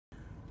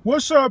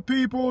What's up,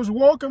 peoples?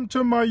 Welcome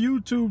to my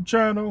YouTube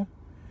channel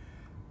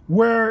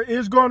where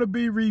it's going to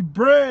be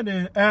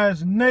rebranded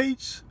as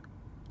Nate's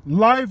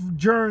Life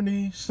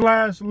Journey /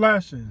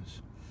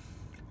 Lessons.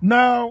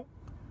 Now,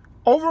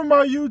 over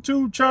my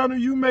YouTube channel,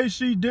 you may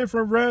see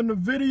different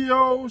random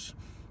videos,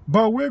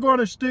 but we're going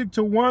to stick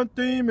to one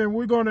theme and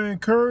we're going to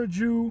encourage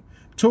you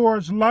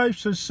towards life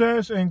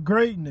success and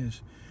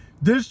greatness.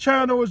 This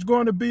channel is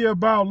going to be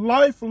about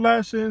life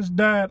lessons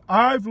that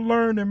I've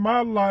learned in my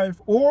life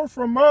or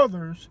from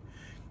others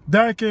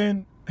that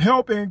can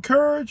help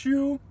encourage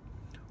you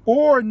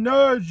or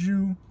nudge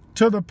you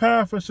to the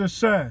path of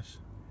success.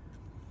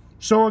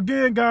 So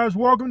again, guys,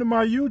 welcome to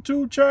my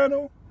YouTube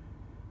channel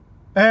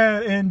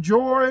and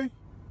enjoy,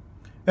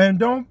 and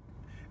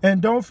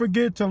don't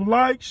forget to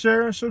like,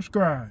 share, and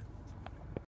subscribe.